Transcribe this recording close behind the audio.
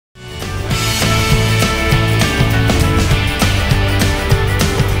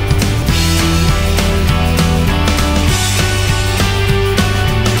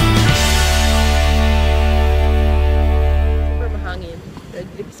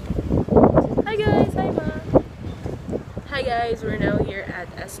Hi guys, hi ma. Hi guys, we're now here at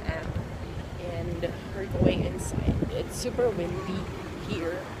SM and we're going inside. It's super windy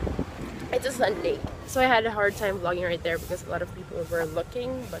here. It's a Sunday, so I had a hard time vlogging right there because a lot of people were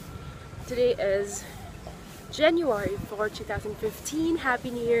looking. But today is January 4, 2015. Happy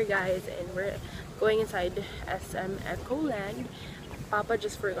New Year, guys! And we're going inside SM Ecoland. Papa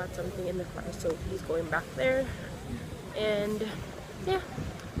just forgot something in the car, so he's going back there. And yeah,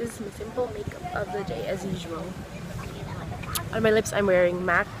 this is my simple makeup of the day as usual. On my lips, I'm wearing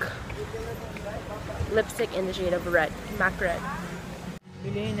MAC lipstick in the shade of red, MAC red.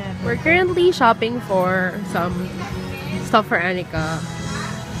 We're currently shopping for some stuff for Anika.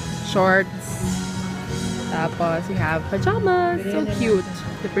 Shorts. Tapos we have pajamas. So cute.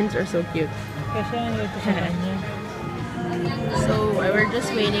 The prints are so cute. So we're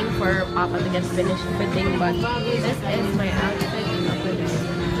just waiting for Papa to get finished fitting, but this is my outfit of the day.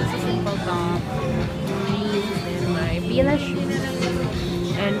 Just a simple top, jeans, and my BLS shoes.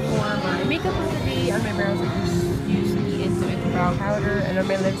 And for my makeup of the day, on my brows I just used the Intuit brow powder, and on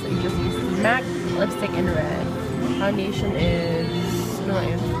my lips I just used the MAC lipstick in red. Foundation is, no,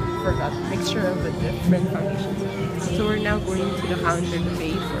 I forgot, mixture of the different foundations. So we're now going to the counter to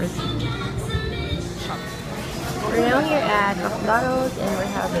pay for it. We're now here at McDonald's and we're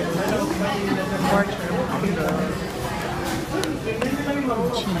having pork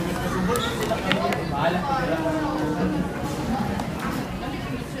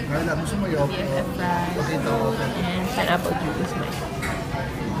and pineapple juice.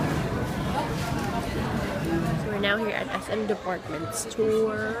 So we're now here at SM Department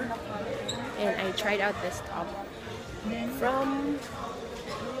Store and I tried out this top from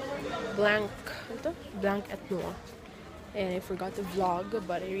Blank at Noah, and I forgot to vlog,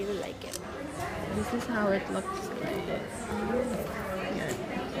 but I really like it. This is how it looks like. Yan.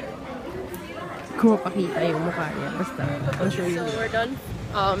 Kung mapakita yung mukha niya, basta I'll show you. So we're done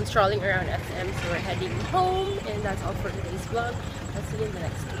strolling around SM, so we're heading home, and that's all for today's vlog. I'll see you in the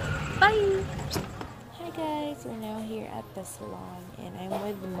next one. Bye! Hi guys, we're now here at the salon, and I'm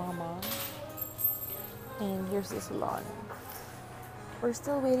with Mama, and here's the salon. We're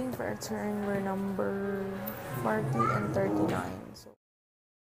still waiting for our turn. We're number 40 and 39. So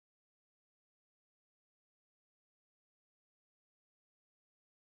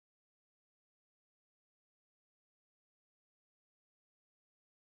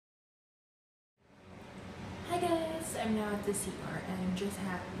hi guys, I'm now at the CR and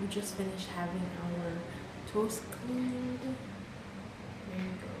we just finished having our toes cleaned. There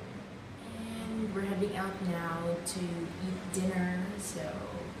you go. And we're heading out now to eat dinner, so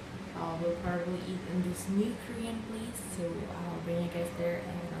we'll probably eat in this new Korean place, so I'll bring you guys there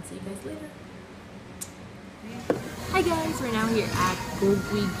and I'll see you guys later. Hi guys, we're now here at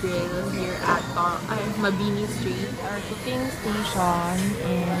Googui Grill here at Mabini Street, our cooking station,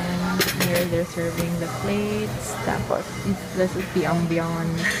 and here they're serving the plates. Tapos this is the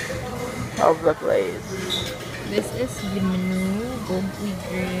ambiance of the place. This is the menu, Googui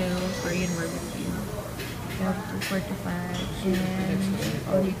Grill, Korean barbecue. We have 245 and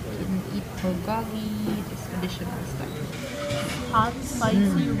all you can eat bulgogi, this additional stuff. Hot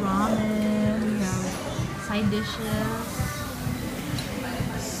spicy ramen, we have side dishes.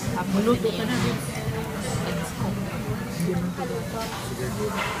 Tapos let's go.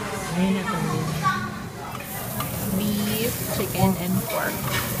 Beef, chicken, and pork.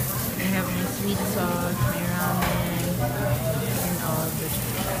 We have my sweet sauce, my ramen, and all the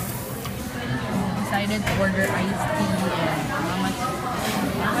chicken. Decided to order iced tea and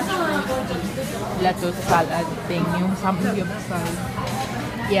lettuce salad thing, yung samgyeopsal.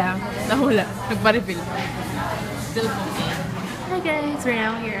 Yeah, nahula. Nagpa-refill. Still cooking. Hi guys, we're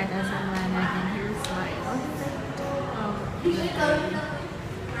now here at SM Manag and here's my outfit.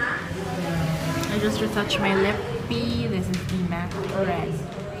 I just retouched my lippy. This is the MAC red.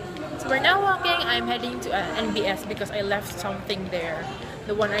 So we're now walking. I'm heading to NBS because I left something there.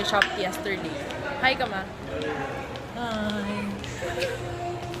 The one I shopped yesterday. Hi, Kama. Hi.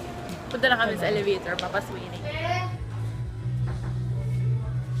 Punta na kami sa elevator. Papa's waiting.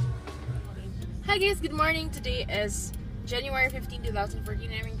 Hi guys, good morning. Today is January 15, 2014.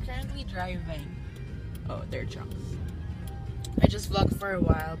 I'm currently driving. Oh, there are trucks. I just vlogged for a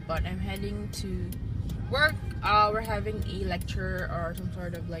while, but I'm heading to work. We're having a lecture or some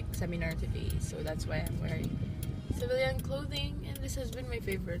sort of like seminar today, so that's why I'm wearing civilian clothing, and this has been my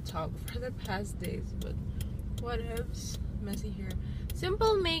favorite top for the past days, but what else? Messy hair.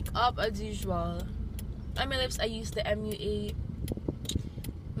 Simple makeup as usual. On my lips I used the MUA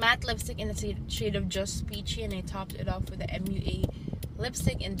matte lipstick in the shade of Just Peachy, and I topped it off with the MUA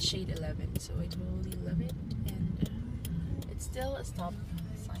lipstick in shade 11, so I totally love it, and it's still a stop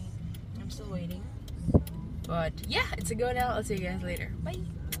sign. I'm still waiting, but yeah, it's a go now. I'll see you guys later. Bye.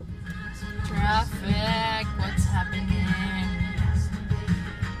 Traffic, what's happening?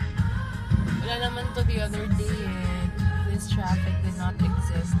 Wala naman to the other day. This traffic did not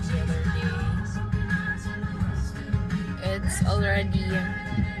exist the other day. It's already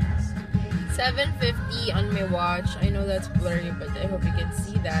 7:50 on my watch. I know that's blurry, but I hope you can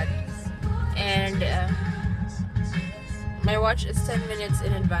see that. And my watch is 10 minutes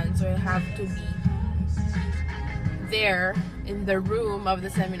in advance, so I have to be there in the room of the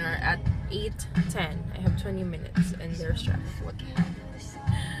seminar at 8:10. I have 20 minutes and there's traffic. What the hell?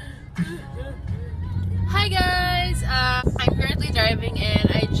 Hi guys! I'm currently driving and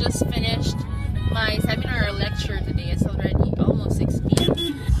I just finished my seminar or lecture today. It's already almost 6 p.m.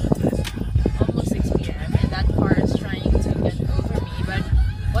 Almost 6 p.m. and that car is trying to get over me. But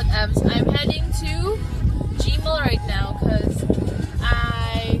whatevs. I'm heading to Gmail right now because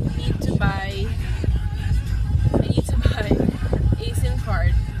I need to buy a SIM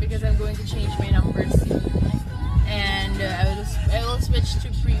card because I'm going to change my number soon. And I will switch to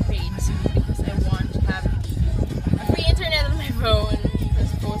prepaid soon because I want to have free internet on my phone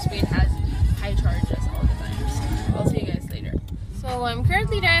because postpaid has high charges all the time. So I'll see you guys later. So I'm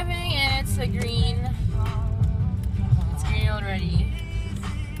currently driving and it's a green. It's green already.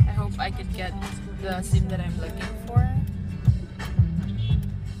 I hope I could get the SIM that I'm looking for.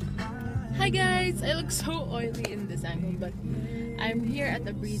 Hi guys! I look so oily in this angle, but I'm here at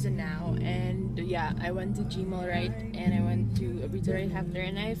the Breeza now, and yeah, I went to Gmail right, and I went to Breeza right after,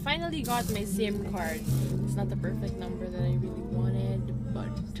 and I finally got my SIM card. It's not the perfect number that I really wanted,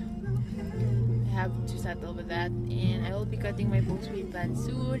 but I have to settle with that, and I will be cutting my postpaid plan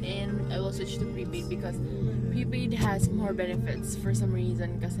soon, and I will switch to prepaid because prepaid has more benefits for some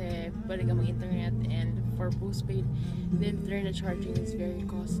reason kasi pwede ka mag-internet, and for postpaid, the internet charging is very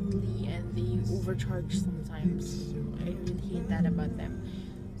costly and they overcharge sometimes. So I really hate that about them.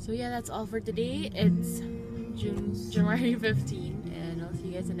 So yeah, that's all for today. It's January 15, and I'll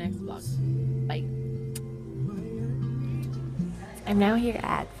see you guys in the next vlog. Bye. I'm now here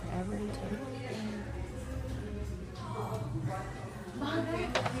at Forever 21.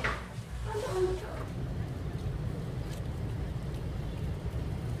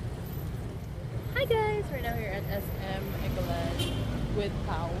 Hi guys, we're now here at SM Ixus with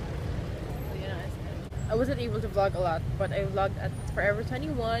Pau. So you know SM. I wasn't able to vlog a lot, but I vlogged at Forever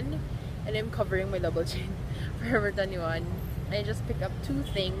 21 and I'm covering my double chin. Forever 21. I just picked up two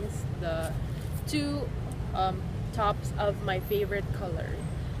things, the two tops of my favorite color.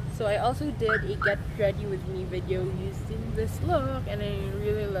 So I also did a get ready with me video using this look and I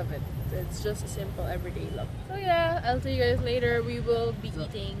really love it. It's just a simple everyday look. So yeah, I'll see you guys later. We will be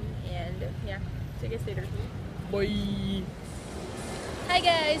eating and yeah, see you guys later. Bye! Hi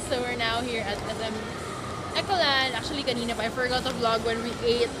guys! So we're now here at SM Ixus. Actually kanina pa, I forgot to vlog when we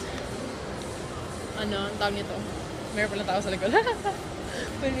ate ano, ang tawag nito. Meron pala tao sa likod.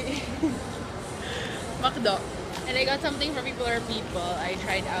 When we ate Macdo. And I got something for People Are People. I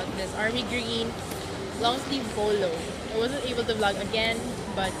tried out this army green long sleeve polo. I wasn't able to vlog again,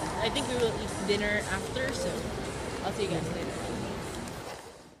 but I think we will eat dinner after, so I'll see you guys later.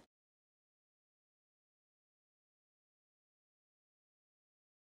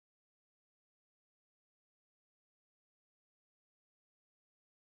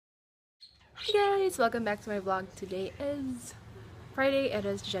 Hi guys! Welcome back to my vlog. Today is Friday. It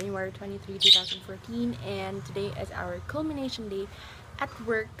is January 23, 2014, and today is our culmination day at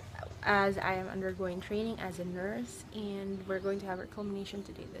work as I am undergoing training as a nurse, and we're going to have our culmination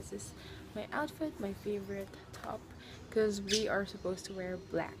today. This is my outfit, my favorite top, because we are supposed to wear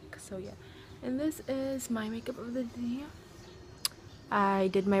black. So yeah, and this is my makeup of the day. I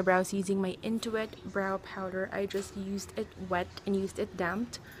did my brows using my Intuit brow powder. I just used it wet and used it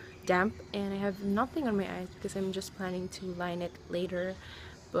damp, and I have nothing on my eyes because I'm just planning to line it later,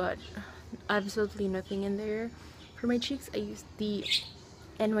 but absolutely nothing in there. For my cheeks, I used the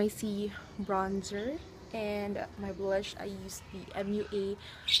NYC bronzer, and my blush, I used the MUA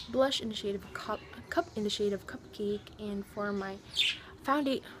blush in the shade of cup in the shade of Cupcake, and for my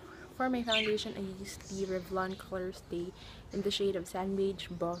foundation, I used the Revlon Color Stay in the shade of Sand Beige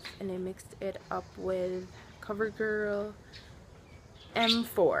Buff, and I mixed it up with CoverGirl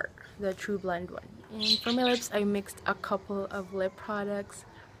M4, the True Blend one. And for my lips, I mixed a couple of lip products.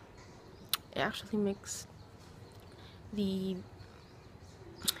 I actually mixed the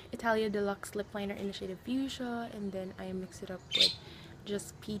Italia Deluxe lip liner in the shade of Fuchsia, and then I mixed it up with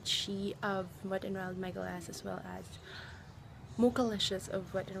just Peachy of Wet n Wild My Glass, as well as Mochalicious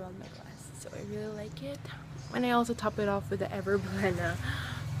of Wet n Wild Megalass. So I really like it. And I also top it off with the Everblend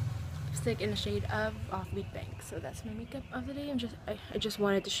lipstick in the shade of Offbeat Pink. So that's my makeup of the day. I just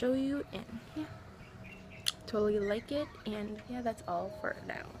wanted to show you, and yeah, totally like it. And yeah, that's all for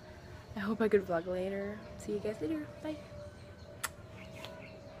now. I hope I could vlog later. See you guys later. Bye.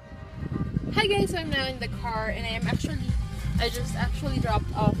 Hi guys, so I'm now in the car, and I just actually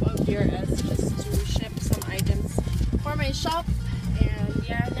dropped off of DRS just to ship some items for my shop. And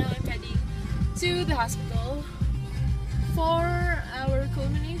yeah, now I'm heading to the hospital for our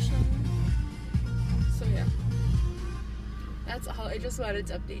culmination. So yeah, that's all. I just wanted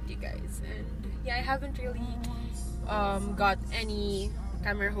to update you guys. And yeah, I haven't really got any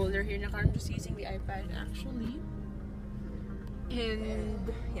camera holder here. Now I'm just using the iPad actually.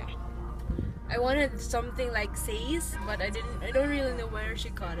 And yeah, I wanted something like Says, but I don't really know where she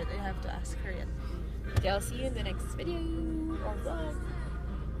got it. I have to ask her yet. Okay, I'll see you in the next video or vlog.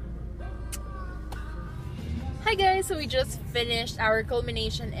 Hi guys, so we just finished our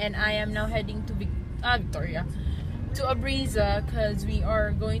culmination, and I am now heading to Victoria, to Abriza, because we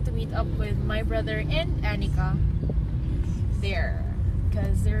are going to meet up with my brother and Annika there,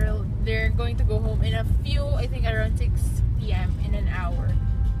 because they're going to go home in a few, I think around 6 p.m. in an hour.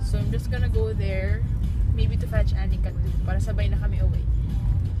 So I'm just gonna go there, maybe to fetch Annika too, para sabay na kami away.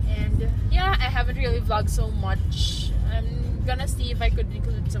 And yeah, I haven't really vlogged so much. I'm gonna see if I could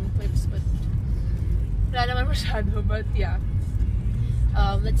include some clips, but wala naman masyado. But yeah,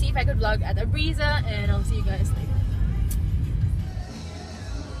 let's see if I could vlog at Abriza, and I'll see you guys later.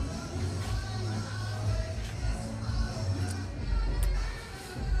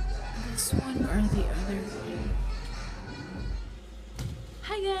 This one or the other?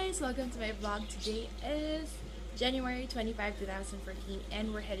 Hi guys, welcome to my vlog. Today is January 25, 2014,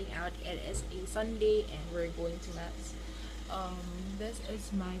 and we're heading out. It is a Sunday and we're going to Mass. This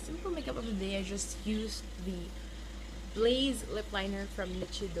is my simple makeup of the day. I just used the Blaze lip liner from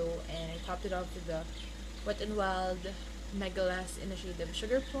Nichido, and I topped it off with the Wet n Wild Megalass in the shade of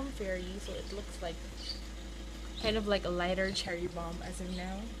Sugar Plum Fairy, so it looks like kind of like a lighter cherry bomb as of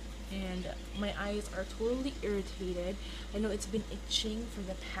now. And my eyes are totally irritated. I know it's been itching for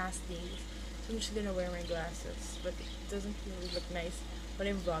the past days, so I'm just gonna wear my glasses, but it doesn't really look nice when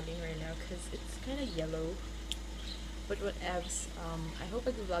I'm vlogging right now because it's kind of yellow. But whatevs, I hope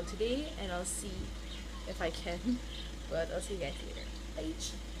I can vlog today, and I'll see if I can. But I'll see you guys later. Bye.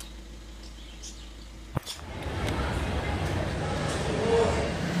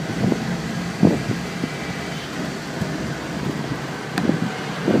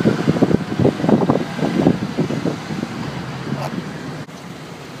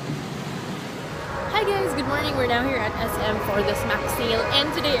 We're now here at SM for the smack sale,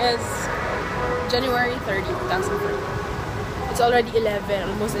 and today is January 30, 2014. It's already 11,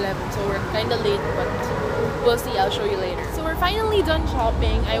 almost 11, so we're kind of late, but we'll see. I'll show you later. So we're finally done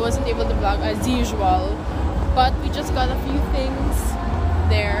shopping. I wasn't able to vlog as usual, but we just got a few things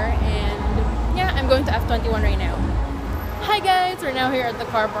there, and yeah, I'm going to F21 right now. Hi guys, we're now here at the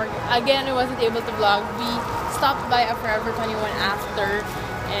car park. Again, I wasn't able to vlog. We stopped by a Forever 21 after,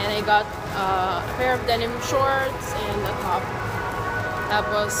 and I got a pair of denim shorts and a top.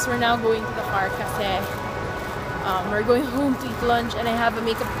 Tapos, we're now going to the park kasi we're going home to eat lunch, and I have a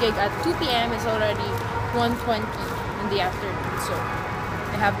makeup gig at 2 p.m. It's already 1:20 in the afternoon, so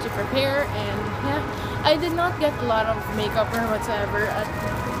I have to prepare. And yeah, I did not get a lot of makeup or whatsoever at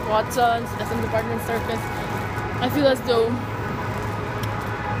Watson's, the SM department store, because I feel as though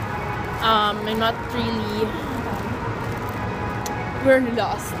I'm not really, we're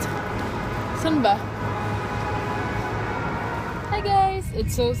lost. San ba? Hi guys,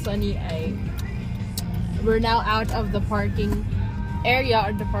 it's so sunny. We're now out of the parking area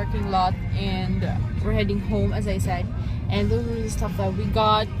or the parking lot, and we're heading home, as I said. And those were the stuff that we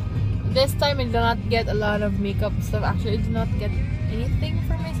got. This time I did not get a lot of makeup stuff. Actually, I did not get anything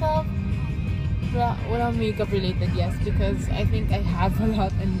for myself. Walang makeup related, yes, because I think I have a lot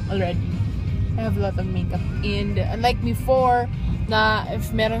already. I have a lot of makeup, and unlike before, na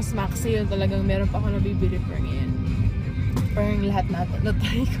if merong smack sale, talagang meron pa ako nabibili per ngayon. Parang lahat natin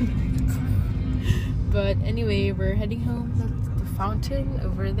natry ko na. But anyway, we're heading home. That's the fountain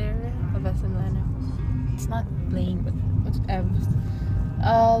over there of SM Lana. It's not playing, but whatever.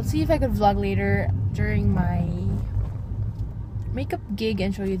 I'll see if I could vlog later during my makeup gig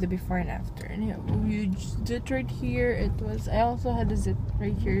and show you the before and after. And yeah, you zit right here. I also had a zit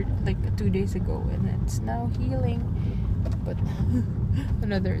right here like 2 days ago, and it's now healing. But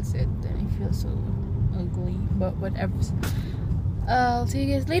another zit, and I feel so ugly. But whatever. I'll see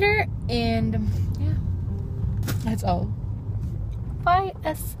you guys later, and yeah, that's all. Bye,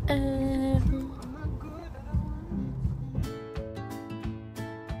 SM.